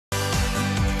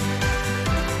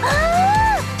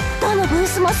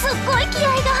スもすっごい気合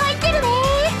が入ってるね。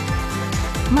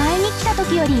前に来た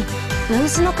時よりブー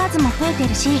スの数も増えて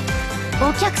るし、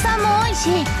お客さんも多いし、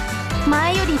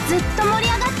前よりずっと盛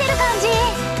り上がってる感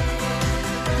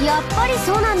じ。やっぱり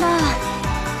そうなんだ。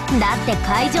だって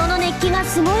会場の熱気が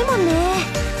すごいもんね。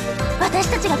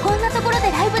私たちがこんなところで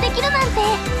ライブできるなんて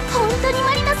本当に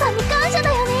マリナさんに感謝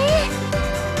だよね。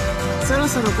そろ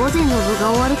そろ午前の部が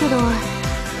終わるけど、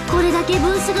これだけブ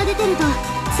ースが出てると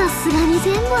さすがに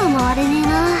全部は回れねえ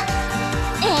な。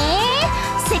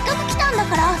せっかく来たんだ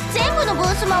から全部のブ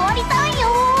ース回りたいよ。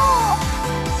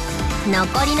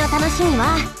残りの楽しみ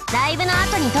はライブの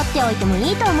後に撮っておいても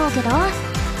いいと思うけど。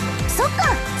そっ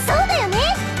か、そうだよね。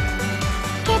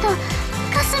けど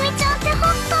かすみちゃんって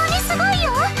本当にすごい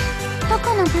よ。ど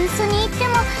このブースに行って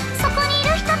もそこにい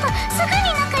る人とすぐ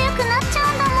に仲良くなっちゃ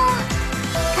うんだもん。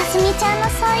かすみちゃんの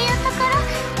そういうところ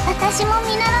私も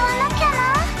見習わなきゃ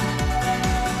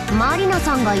な。マリナ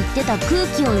さんが言ってた空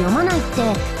気を読まないって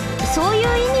そういう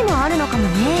意味もあるのかも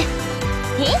ね。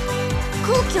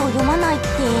空気を読まないって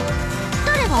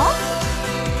誰が？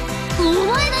お前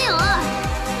だよ。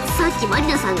さっきマリ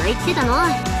ナさんが言ってたの。お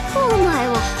前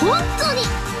は本当に。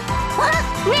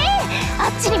ねえ、あ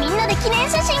っちにみんなで記念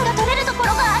写真が撮れるところ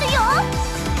があるよ。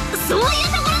そういう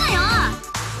ところだよ。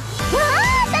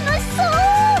楽しそう。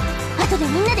後で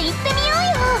みんなで行ってみよ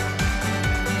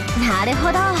うよ。なる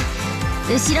ほど、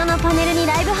後ろのパネルに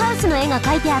ライブハウスの絵が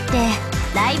描いてあって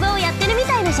ライブをやってるみ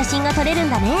たいな写真が撮れるん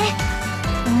だね。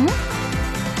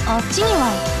あっちには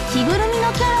着ぐるみ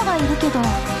のキャラがいるけど。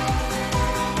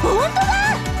ほんと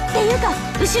だ。っていうか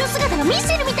後ろ姿がミッ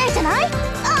シェルみたいじゃない？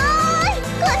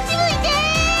こっち向いて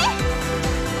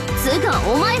つうか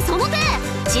お前その手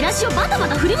チラシをバタバ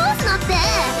タ振り回すなって。っ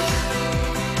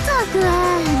たく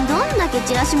どんだけ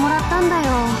チラシもらったんだよ。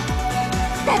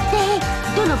だって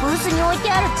どのブースに置い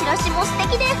てあるチラシも素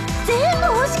敵で全部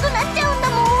欲しくなっちゃうんだ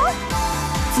もん。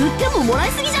つってももら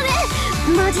いすぎじゃね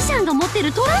え。マジシャンが持って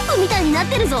るトランプみたいになっ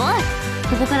てるぞ。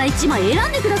ここから1枚選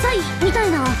んでくださいみた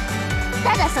いな。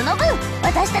ただその分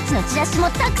私たちのチラシも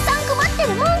たくさん配ってる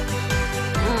もん。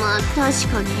まあ確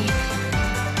かに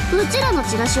うちらの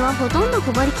チラシはほとんど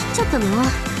配りきっちゃったな。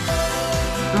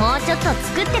もうちょっと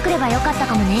作ってくればよかった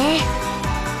かもね。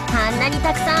あんなに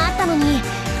たくさんあったのに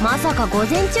まさか午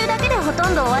前中だけでほと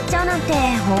んど終わっちゃうなんて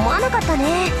思わなかったね。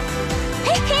へっ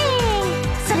へ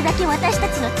ー、それだけ私た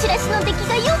ちのチラシの出来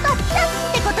が良かった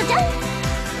ってことじゃん。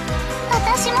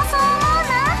私もそう思う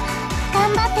な。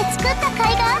頑張って作った甲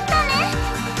斐があったね。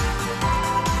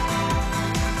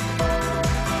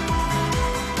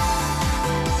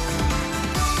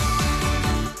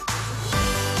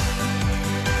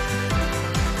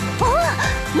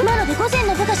今ので午前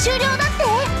の部が終了だって。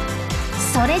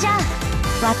それじゃあ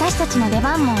私たちの出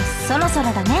番もそろそろ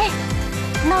だね。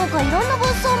なんかいろんなブ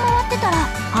ースを回ってたら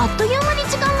あっという間に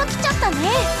時間が来ちゃったね。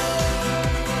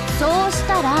そうし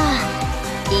たら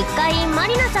一回マ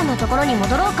リナさんのところに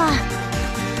戻ろうか。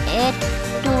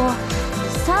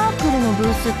サークルのブ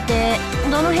ースって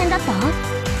どの辺だった？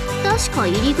確か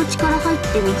入り口から入っ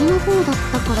て右の方だっ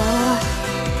たか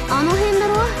らあの辺だ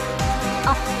ろ。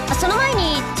その前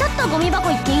にちょっとゴミ箱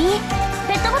行っていい？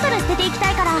ペットボトル捨てていき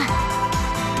たいから。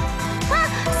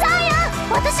サーヤ、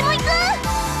私も行く。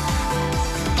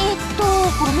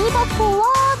ゴミ箱は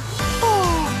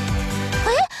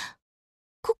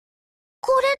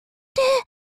これ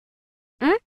っ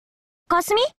てか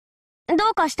すみ？ど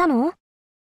うかしたの？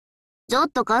ちょっ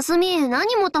とかすみ、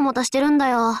何もたもたしてるんだ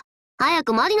よ。早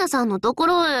くマリナさんのとこ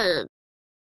ろへ。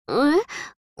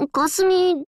かす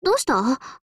み、どうした？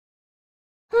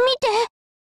見て、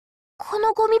こ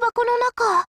のゴミ箱の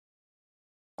中。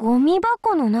ゴミ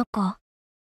箱の中？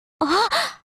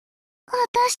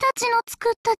私たちの作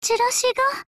ったチラシが。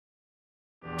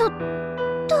ど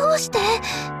うして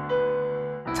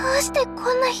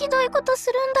こんなひどいことす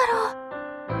るんだ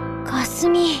ろう。かす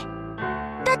み。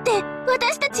だって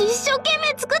私たち一生懸命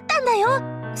作ったんだよ。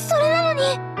それなの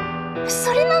に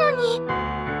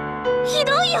ひ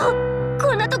どいよ。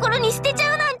こんなところに捨てち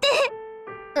ゃうなんて。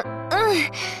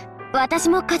私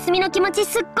もかすみの気持ち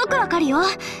すっごくわかるよ。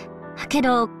け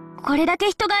どこれだけ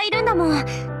人がいるんだもん。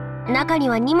中に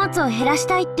は荷物を減らし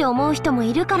たいって思う人も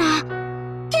いるから。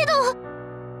けど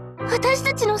私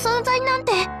たちの存在なん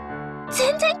て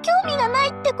全然興味がない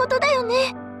ってことだよ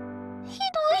ね。ひ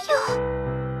どい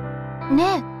よ。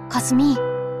ねえかすみ、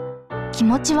気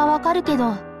持ちはわかるけ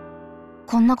ど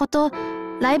こんなこと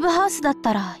ライブハウスだっ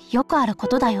たらよくあるこ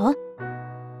とだよ。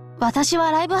私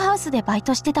はライブハウスでバイ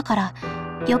トしてたから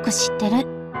よく知ってる。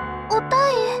おた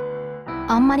え。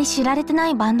あんまり知られてな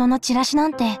いバンドのチラシな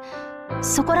んて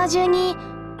そこら中に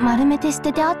丸めて捨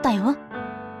ててあったよ。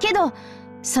けど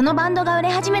そのバンドが売れ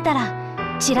始めたら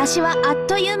チラシはあっ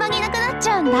という間になくなっち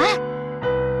ゃうんだ。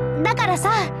だから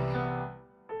さ、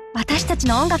私たち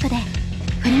の音楽で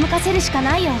振り向かせるしか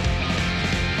ないよ。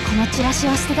このチラシ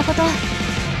を捨てたこと、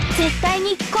絶対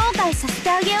に後悔させて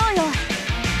あげようよ。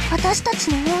私たち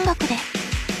の音楽で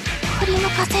振り向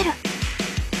かせる。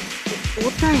お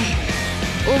たえ、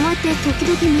お前って時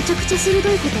々めちゃくちゃ鋭い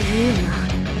こと言うよな。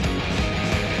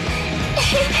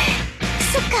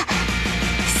そっか、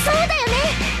そうだよ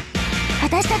ね。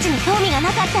私たちに興味がな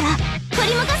かったら振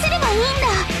り向かせればいいんだ。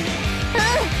う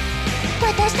ん、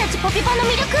私たちポピパの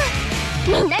魅力、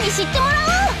みんなに知ってもらお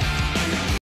う。